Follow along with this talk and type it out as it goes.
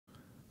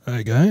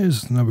Hi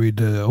guys, now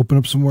we'd open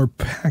up some more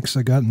packs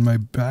I got in my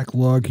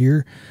backlog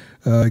here.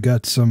 I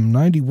got some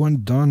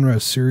 91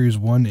 Donruss Series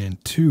 1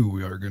 and 2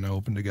 we are going to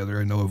open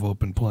together. I know I've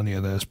opened plenty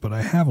of this, but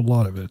I have a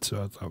lot of it,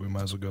 so I thought we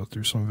might as well go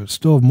through some of it.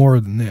 Still have more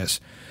than this,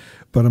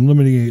 but I'm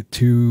limiting it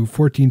to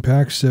 14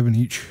 packs, 7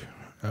 each.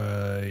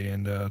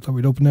 And I thought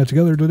we'd open that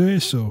together today,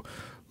 so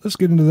let's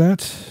get into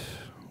that.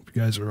 Hope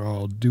you guys are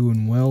all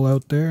doing well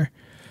out there.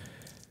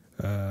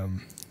 I've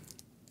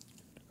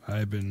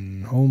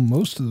been home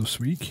most of this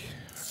week.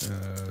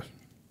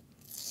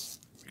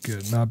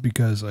 Not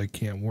because I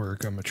can't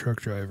work. I'm a truck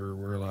driver.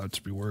 We're allowed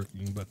to be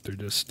working, but there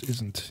just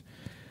isn't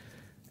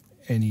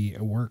any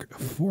work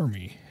for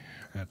me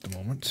at the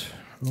moment.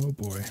 Oh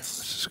boy,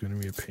 this is going to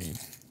be a pain.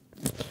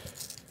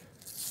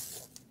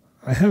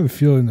 I have a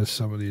feeling that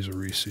some of these are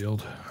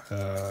resealed.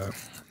 I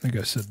think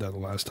I said that the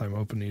last time I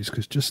opened these,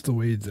 because just the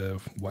way the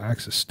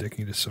wax is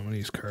sticking to some of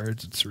these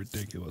cards, it's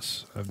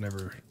ridiculous. I've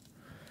never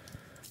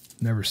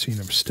seen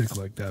them stick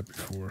like that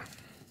before.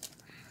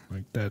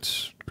 Like,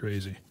 that's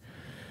crazy.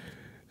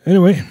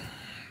 Anyway,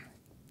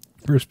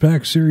 first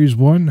pack, Series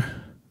 1,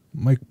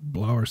 Mike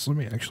Blowers.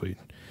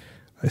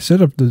 I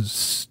set up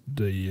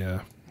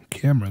the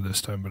camera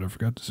this time, but I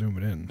forgot to zoom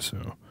it in,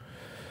 so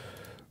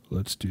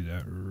let's do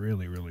that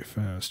really, really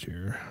fast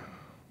here.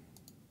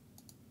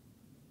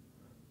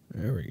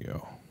 There we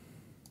go.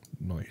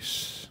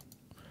 Nice.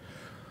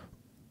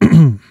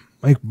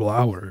 Mike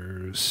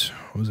Blowers,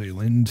 Jose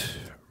Lind,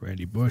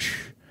 Randy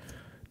Bush,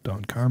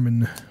 Don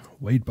Carmen,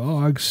 Wade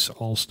Boggs,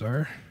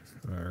 All-Star.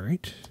 All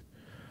right.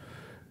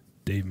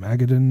 Dave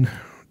Magadan,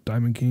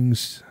 Diamond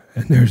Kings,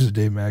 and there's a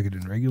Dave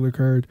Magadan regular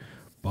card.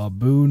 Bob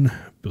Boone,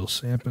 Bill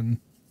Sampson,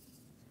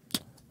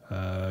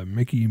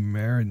 Mickey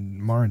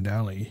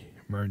Marandini,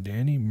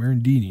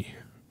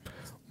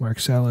 Mark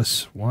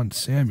Salas, Juan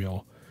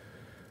Samuel,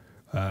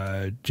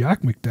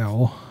 Jack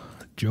McDowell,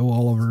 Joe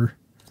Oliver,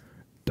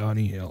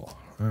 Donnie Hill.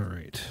 All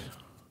right.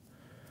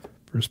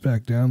 First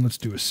pack down, let's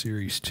do a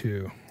Series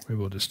 2. Maybe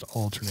we'll just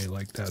alternate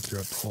like that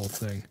throughout the whole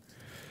thing.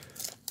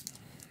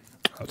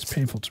 Oh, it's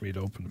painful to me to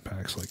open the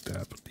packs like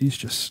that, but these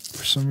just,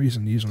 for some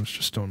reason, these ones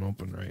just don't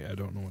open right. I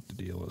don't know what the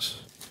deal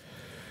is.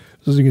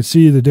 So as you can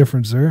see, the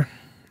difference there.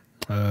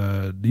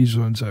 These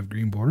ones have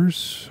green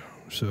borders,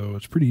 so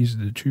it's pretty easy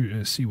to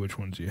choose, see which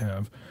ones you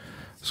have.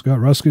 Scott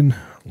Ruskin,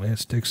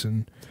 Lance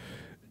Dixon,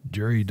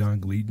 Jerry Don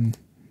Gleaton,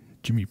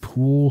 Jimmy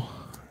Poole,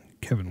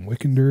 Kevin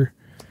Wickender,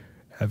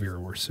 Javier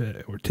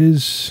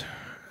Ortiz,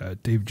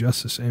 Dave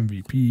Justice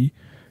MVP,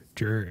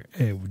 Jerry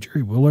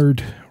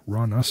Willard,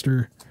 Ron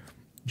Uster,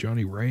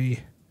 Johnny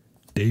Ray,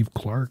 Dave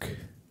Clark.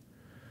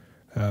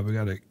 We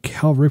got a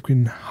Cal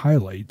Ripken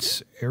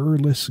Highlights,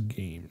 Errorless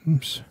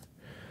Games,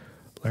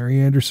 Larry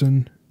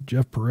Anderson,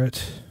 Jeff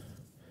Perrett,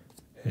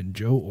 and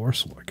Joe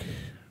Orsulik.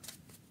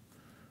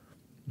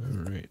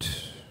 All right.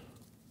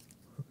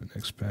 The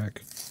next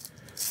pack.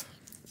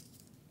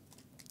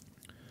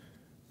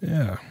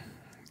 Yeah.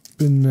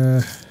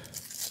 Been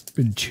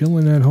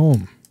chilling at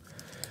home.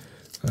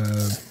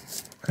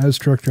 As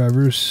truck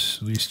drivers,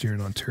 at least here in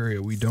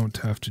Ontario, we don't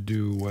have to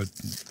do what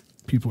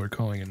people are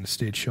calling in the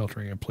state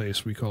sheltering in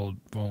place. We call it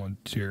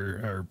volunteer,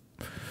 or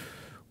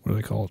what do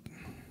they call it?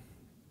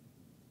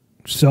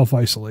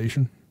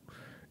 Self-isolation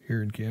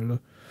here in Canada.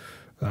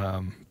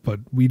 But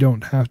we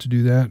don't have to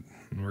do that.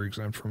 We're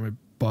exempt from it.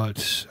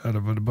 But out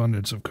of an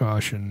abundance of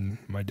caution,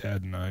 my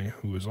dad and I,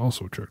 who is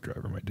also a truck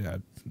driver,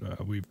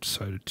 we've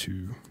decided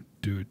to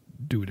do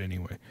it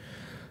anyway.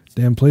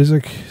 Dan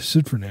Plazek,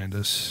 Sid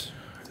Fernandez,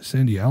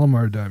 Sandy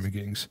Alomar, Diamond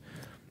Kings,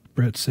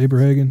 Brett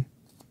Saberhagen,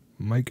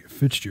 Mike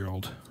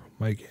Fitzgerald,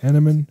 Mike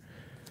Hanneman,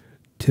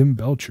 Tim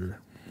Belcher.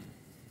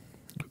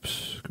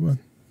 Oops, come on.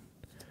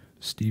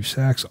 Steve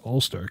Sachs,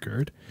 All-Star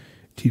card.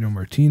 Tino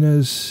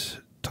Martinez,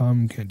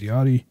 Tom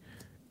Candiotti,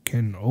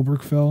 Ken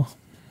Oberkfell,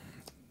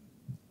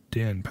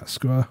 Dan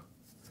Pasqua,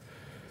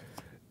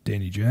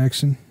 Danny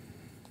Jackson,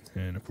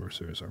 and of course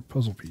there's our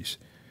puzzle piece.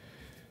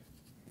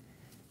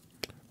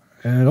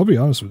 And I'll be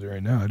honest with you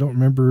right now, I don't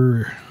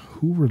remember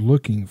who we're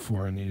looking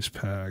for in these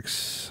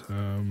packs.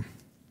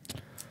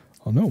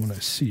 I'll know when I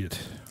see it,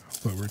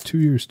 but we're 2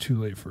 years too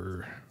late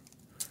for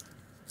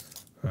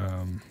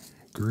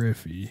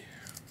Griffey,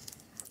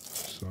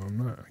 so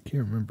I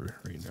can't remember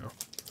right now.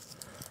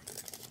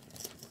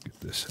 Get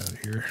this out of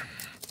here.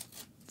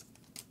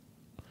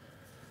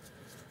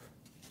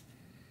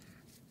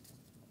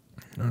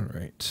 All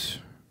right,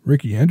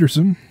 Ricky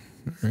Henderson.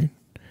 All right,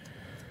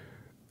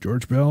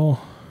 George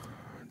Bell,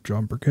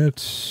 John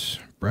Burkett,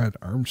 Brad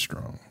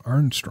Armstrong,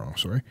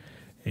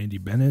 Andy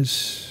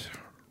Benes,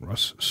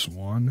 Russ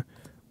Swan,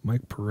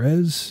 Mike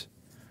Perez,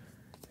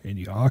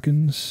 Andy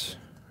Hawkins,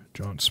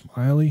 John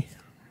Smiley,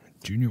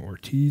 Junior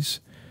Ortiz,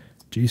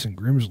 Jason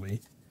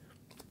Grimsley,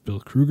 Bill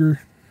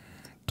Kruger,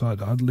 Todd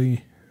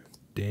Dudley,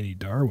 Danny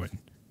Darwin,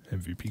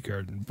 MVP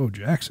card, and Bo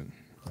Jackson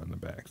on the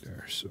back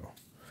there. So,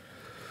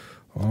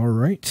 all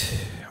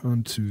right,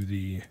 on to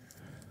the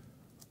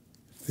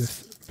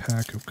fifth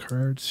pack of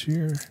cards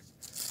here.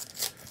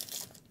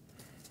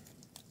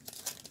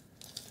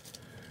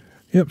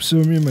 Yep, so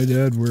me and my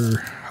dad were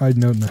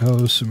hiding out in the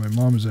house, and my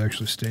mom is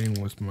actually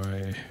staying with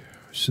my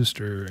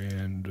sister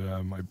and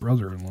my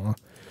brother-in-law,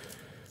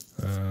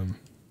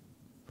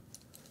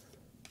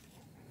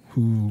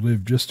 who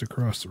live just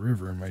across the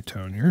river in my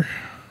town here.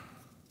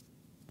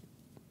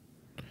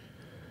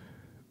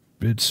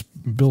 It's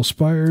Bill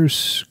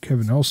Spires,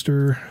 Kevin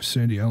Elster,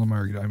 Sandy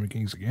Alomar, Diamond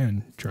Kings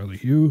again, Charlie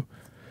Hugh,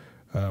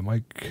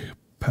 Mike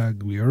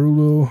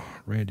Pagliarulo,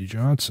 Randy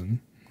Johnson,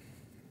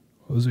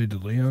 Jose De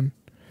Leon,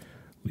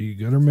 Lee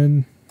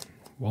Gutterman,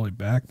 Wally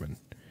Backman,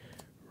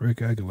 Rick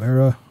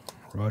Aguilera,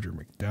 Roger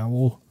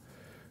McDowell,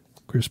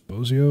 Chris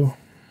Bozio,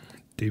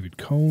 David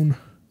Cohn,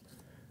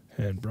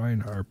 and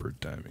Brian Harper,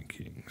 Diamond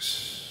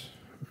Kings.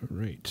 All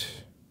right.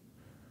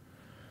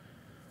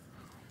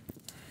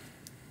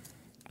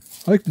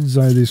 I like the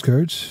design of these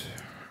cards.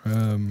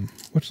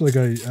 Much like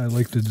I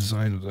like the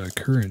design of the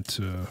current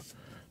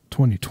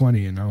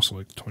 2020 and also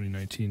like the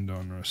 2019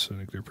 Donruss. I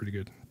think they're pretty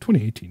good.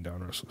 2018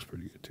 Donruss looks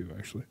pretty good too,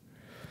 actually.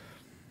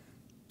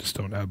 Just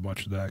don't have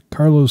much of that.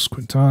 Carlos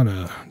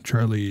Quintana,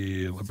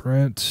 Charlie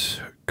LeBrant,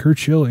 Kurt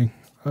Schilling.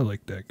 I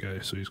like that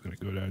guy, so he's going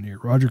to go down here.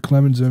 Roger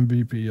Clemens,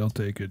 MVP. I'll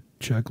take it.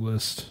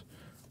 Checklist.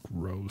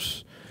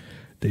 Gross.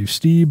 Dave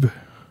Stieb,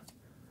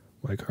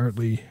 Mike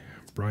Hartley,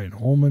 Brian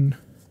Holman,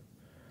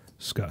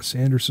 Scott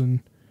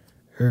Sanderson,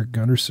 Eric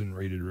Gunderson,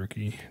 rated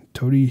rookie,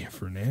 Tody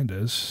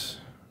Fernandez,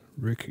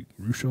 Rick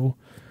Ruschel,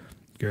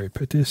 Gary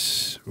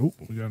Pettis. Oh,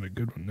 we got a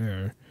good one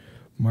there.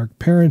 Mark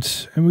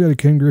Parents, and we got a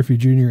Ken Griffey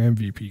Jr.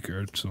 MVP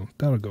card, so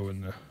that'll go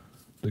in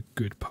the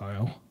good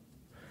pile.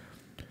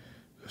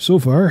 So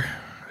far,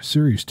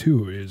 Series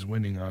 2 is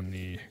winning on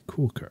the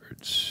cool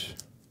cards.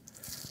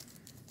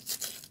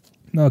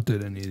 Not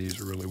that any of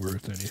these are really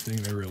worth anything,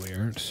 they really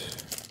aren't.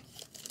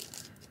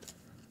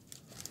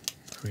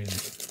 I mean,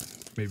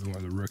 maybe one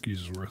of the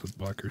rookies is worth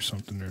 $1 or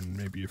something, and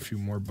maybe a few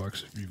more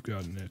bucks if you've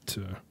gotten it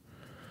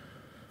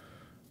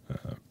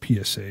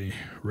PSA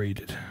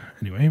rated.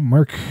 Anyway,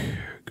 Mark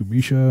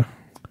Gubisha,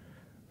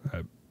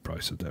 I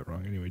probably said that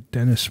wrong. Anyway,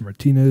 Dennis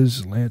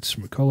Martinez, Lance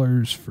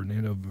McCullers,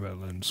 Fernando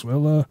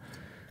Valenzuela,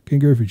 Ken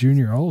Griffey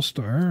Jr.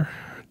 All-Star,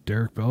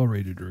 Derek Bell,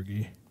 rated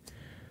rookie,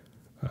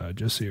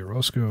 Jesse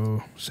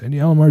Orozco, Sandy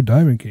Alomar,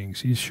 Diamond Kings.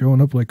 He's showing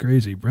up like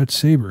crazy. Brett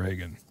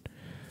Saberhagen,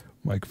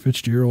 Mike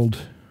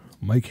Fitzgerald,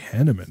 Mike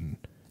Henneman,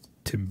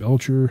 Tim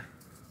Belcher,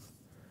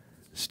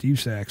 Steve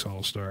Sachs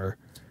All-Star,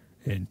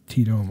 and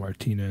Tito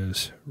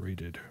Martinez,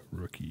 rated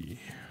rookie.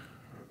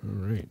 All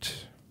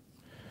right.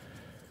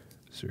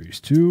 Series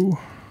 2.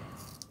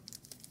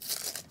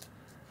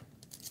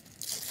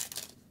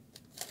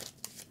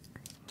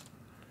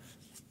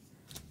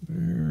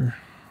 There.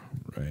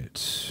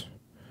 Right.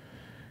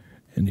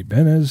 Andy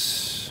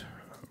Benez,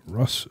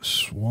 Russ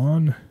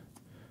Swan,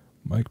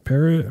 Mike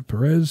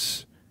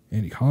Perez,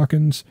 Andy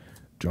Hawkins,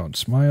 John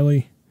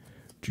Smiley,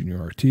 Junior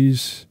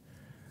Ortiz,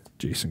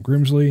 Jason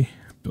Grimsley,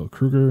 Bill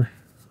Kruger,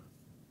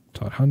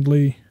 Todd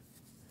Hundley,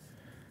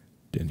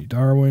 Danny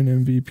Darwin,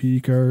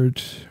 MVP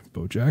card,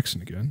 Bo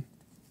Jackson again,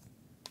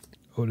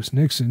 Otis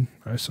Nixon,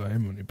 I saw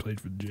him when he played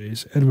for the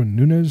Jays, Edwin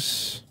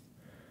Nunez,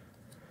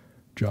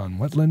 John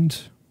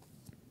Wetland,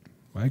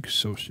 Mike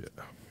Socia,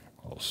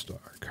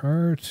 All-Star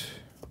card.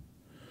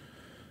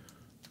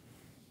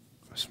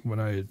 When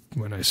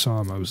I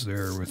saw him, I was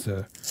there with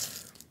a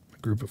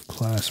group of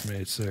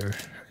classmates there,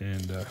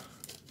 and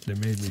they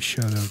made me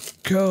shout out,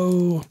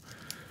 "Go,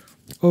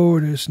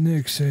 Otis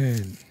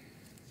Nixon,"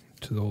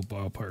 to the old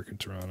ballpark in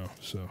Toronto.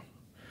 So,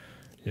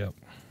 yep.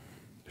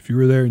 If you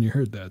were there and you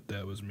heard that,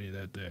 that was me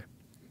that day.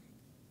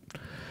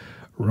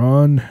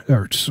 Tom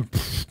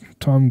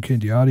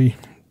Candiotti,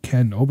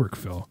 Ken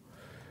Oberkville,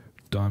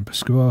 Don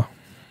Pascua,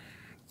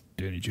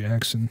 Danny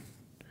Jackson,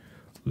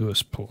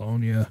 Louis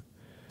Polonia,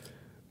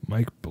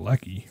 Mike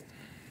Bilecki,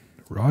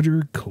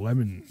 Roger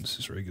Clemens,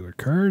 his regular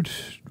card.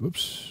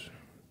 Whoops.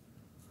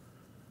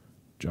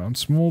 John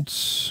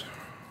Smoltz,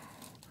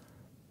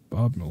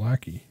 Bob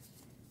Milacki,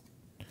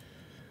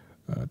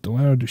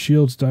 Delano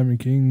DeShields, Diamond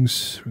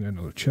Kings. We got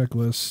another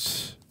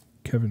checklist.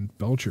 Kevin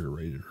Belcher,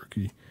 rated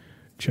rookie.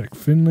 Chuck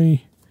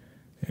Finley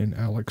and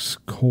Alex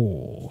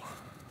Cole.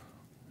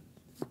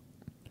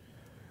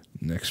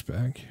 Next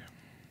pack.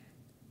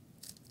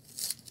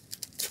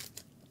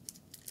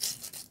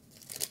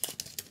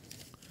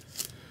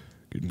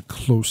 Getting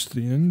close to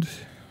the end.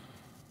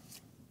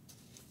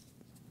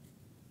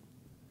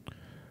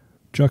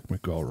 Chuck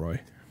McElroy,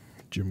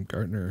 Jim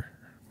Gantner,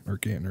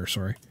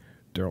 sorry,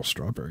 Darryl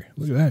Strawberry.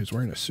 Look at that, he's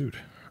wearing a suit.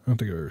 I don't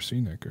think I've ever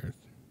seen that card.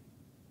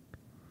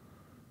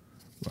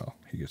 Well,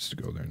 he gets to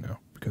go there now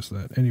because of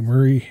that. Eddie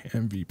Murray,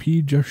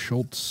 MVP, Jeff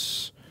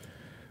Schultz,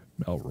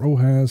 Mel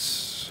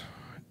Rojas,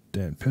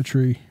 Dan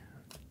Petrie,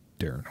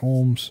 Darren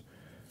Holmes.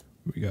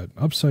 We got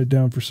upside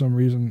down for some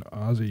reason,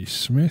 Ozzie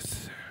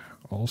Smith,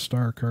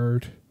 All-Star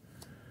card.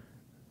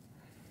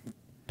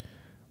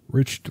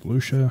 Rich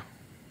DeLucia,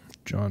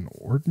 John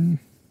Orton,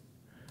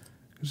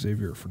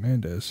 Xavier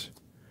Fernandez.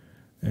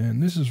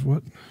 And this is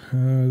what?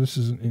 This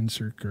is an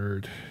insert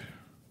card.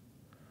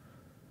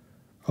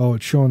 Oh,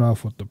 it's showing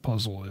off what the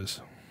puzzle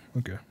is.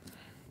 Okay.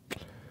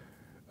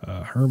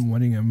 Herm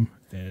Winningham,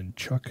 and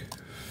Chuck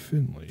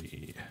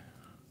Finley.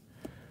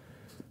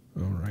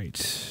 All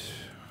right.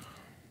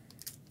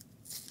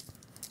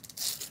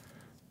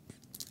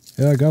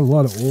 Yeah, I got a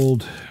lot of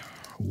old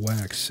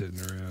wax sitting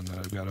around that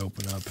I've got to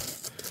open up.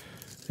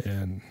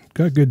 And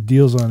got good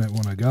deals on it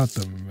when I got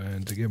them.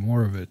 And to get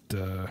more of it,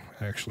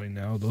 actually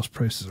now, those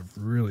prices have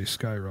really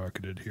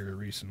skyrocketed here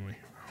recently.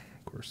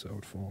 Of course, that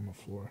would fall on the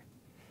floor.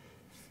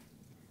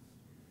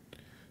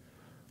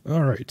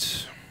 All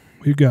right.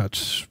 We've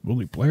got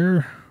Willie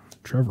Blair,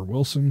 Trevor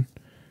Wilson,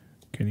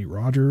 Kenny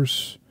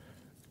Rogers,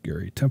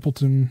 Gary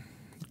Templeton,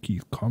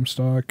 Keith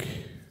Comstock,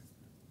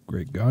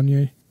 Greg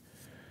Gagne,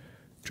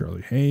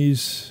 Charlie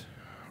Hayes,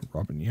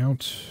 Robin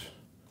Yount,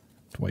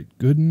 Dwight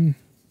Gooden,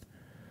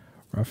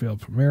 Rafael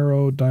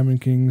Primero,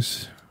 Diamond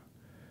Kings,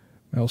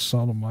 Mel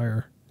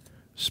Sotomayor,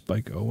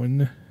 Spike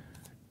Owen,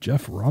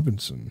 Jeff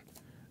Robinson,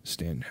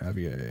 Stan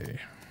Javier.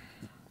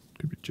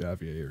 Could be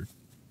Javier or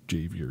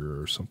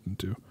Javier or something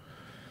too.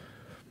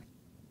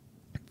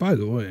 By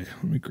the way,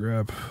 let me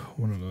grab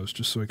one of those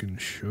just so I can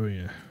show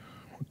you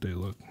what they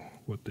look,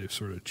 what they've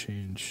sort of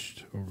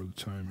changed over the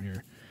time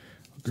here.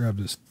 I'll grab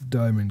this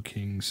Diamond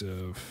Kings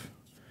of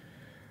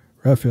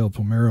Rafael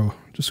Palmeiro.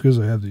 Just because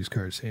I have these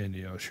cards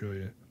handy, I'll show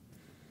you.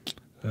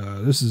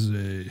 This is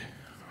a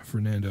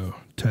Fernando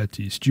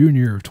Tatis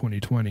Jr. of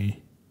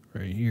 2020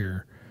 right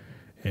here.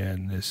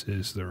 And this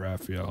is the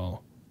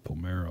Rafael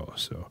Palmeiro.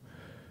 So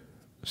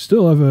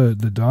still have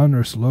the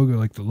Donruss logo,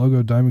 like the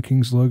logo, Diamond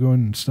Kings logo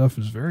and stuff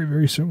is very,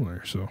 very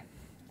similar. So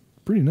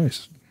pretty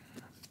nice.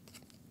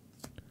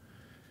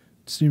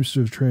 It seems to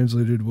have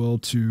translated well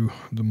to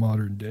the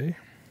modern day.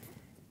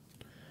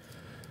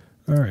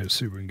 All right, let's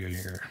see what we can get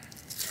here.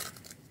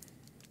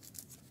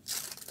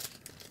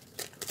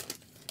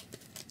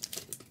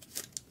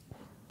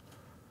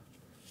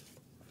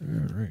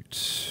 All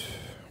right.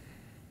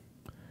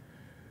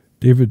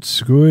 David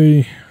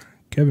Scoy,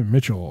 Kevin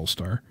Mitchell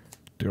All-Star,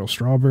 Darryl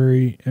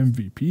Strawberry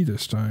MVP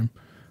this time,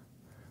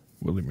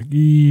 Willie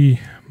McGee,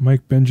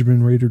 Mike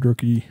Benjamin Rated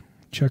Rookie,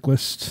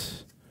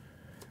 Checklist,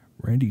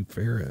 Randy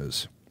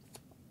Ferez,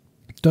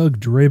 Doug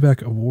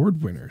Drabek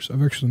Award winners.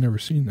 I've actually never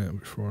seen that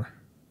before.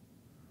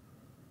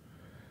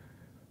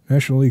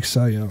 National League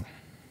Cy Young.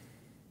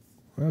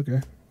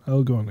 Okay,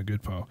 I'll go in the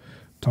good pile.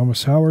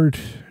 Thomas Howard,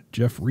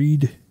 Jeff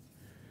Reed,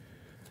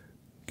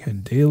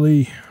 Ken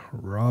Daly,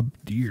 Rob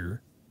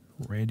Deere,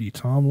 Randy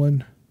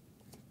Tomlin,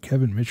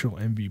 Kevin Mitchell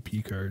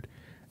MVP card,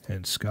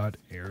 and Scott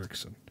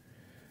Erickson.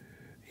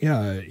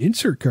 Yeah,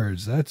 insert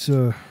cards.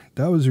 That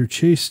was their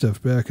chase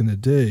stuff back in the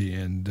day,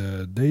 and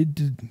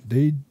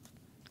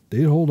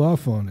they'd hold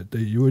off on it.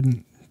 They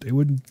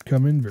wouldn't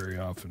come in very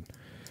often.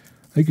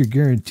 I think you're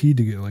guaranteed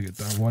to get like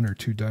one or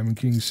two Diamond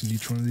Kings in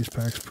each one of these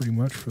packs, pretty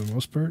much for the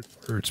most part.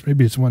 Or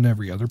maybe it's one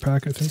every other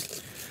pack, I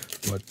think.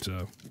 But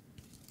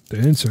the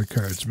insert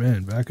cards,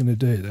 man, back in the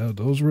day,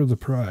 those were the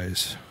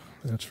prize.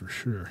 That's for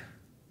sure.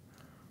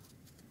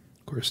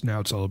 Of course, now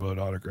it's all about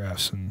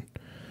autographs and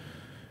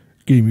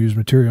game used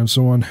material and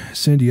so on.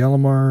 Sandy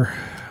Alomar,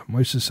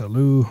 Moises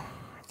Alou,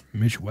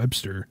 Mitch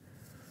Webster,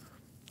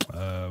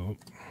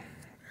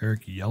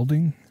 Eric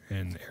Yelding,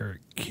 and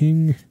Eric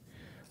King,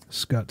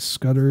 Scott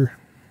Scudder,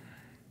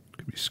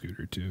 could be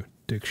Scooter too,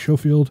 Dick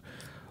Schofield,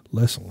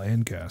 Les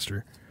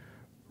Lancaster,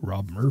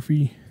 Rob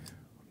Murphy,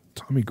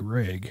 Tommy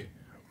Gregg,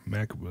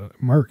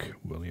 Mark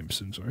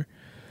Williamson, sorry,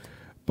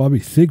 Bobby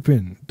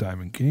Thigpen,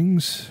 Diamond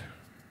Kings,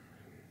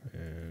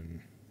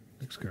 and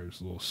next card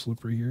is a little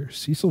slippery here.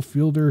 Cecil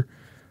Fielder,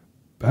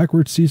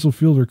 backwards Cecil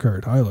Fielder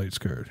card, highlights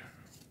card.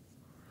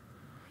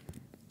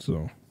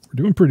 So we're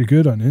doing pretty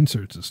good on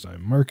inserts this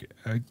time. Mark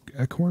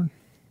Eckhorn.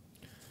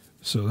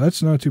 So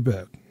that's not too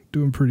bad.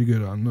 Doing pretty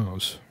good on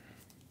those.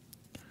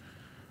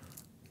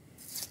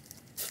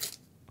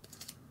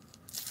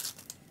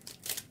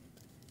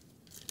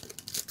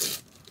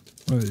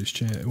 One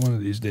of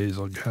these days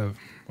I'll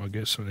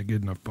get some to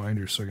get enough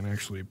binders so I can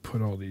actually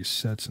put all these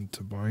sets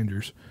into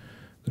binders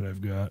that I've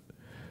got.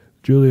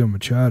 Julio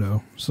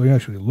Machado, so I can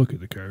actually look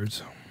at the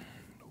cards.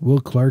 Will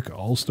Clark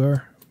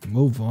All-Star,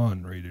 Mo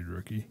Vaughn Rated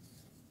Rookie.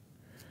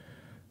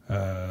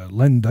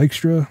 Len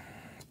Dykstra,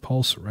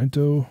 Paul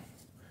Sorrento,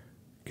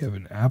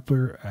 Kevin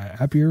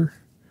Appier,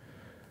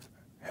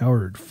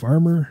 Howard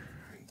Farmer,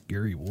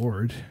 Gary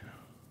Ward,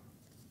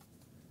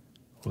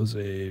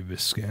 Jose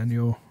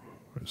Vizcaino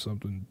or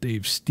something,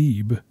 Dave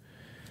Steeb,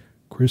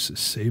 Chris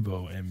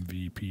Sabo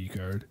MVP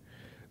card,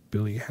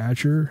 Billy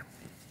Hatcher,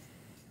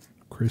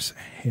 Chris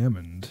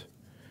Hammond,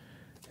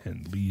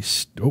 and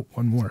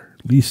one more,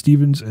 Lee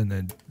Stevens, and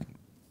then,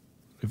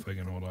 if I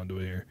can hold on to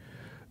it here,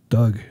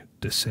 Doug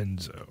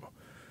DeCenzo.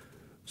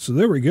 So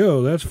there we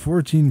go. That's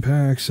 14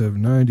 packs of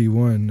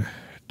 91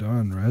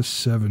 Donruss,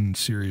 7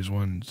 Series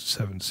 1,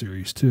 7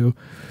 Series 2.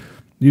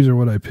 These are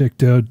what I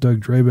picked out. Doug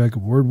Drabek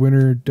Award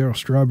winner, Darryl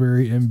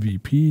Strawberry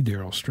MVP,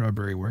 Darryl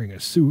Strawberry wearing a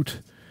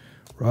suit,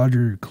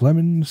 Roger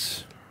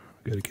Clemens,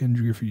 we got a Ken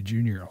Griffey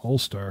Jr.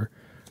 All-Star,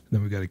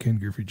 then we got a Ken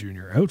Griffey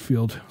Jr.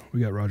 outfield, we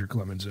got Roger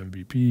Clemens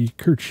MVP,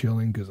 Kurt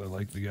Schilling, because I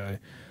like the guy,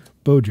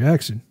 Bo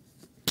Jackson,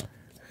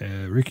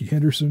 Ricky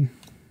Henderson,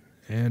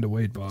 and a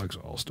Wade Boggs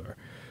All-Star.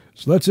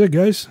 So that's it,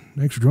 guys.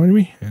 Thanks for joining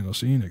me, and I'll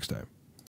see you next time.